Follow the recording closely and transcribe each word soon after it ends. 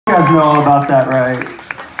You guys know all about that, right?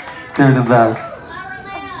 They're the best.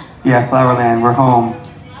 Yeah, Flowerland, we're home.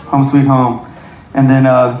 Home sweet home. And then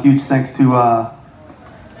huge thanks to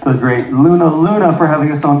the great Luna for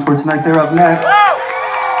having us on tour tonight. They're up next.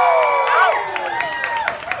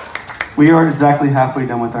 We are exactly halfway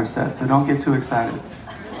done with our set, so don't get too excited.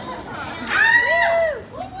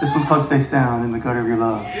 This one's called Face Down in the Gutter of Your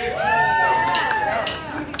Love.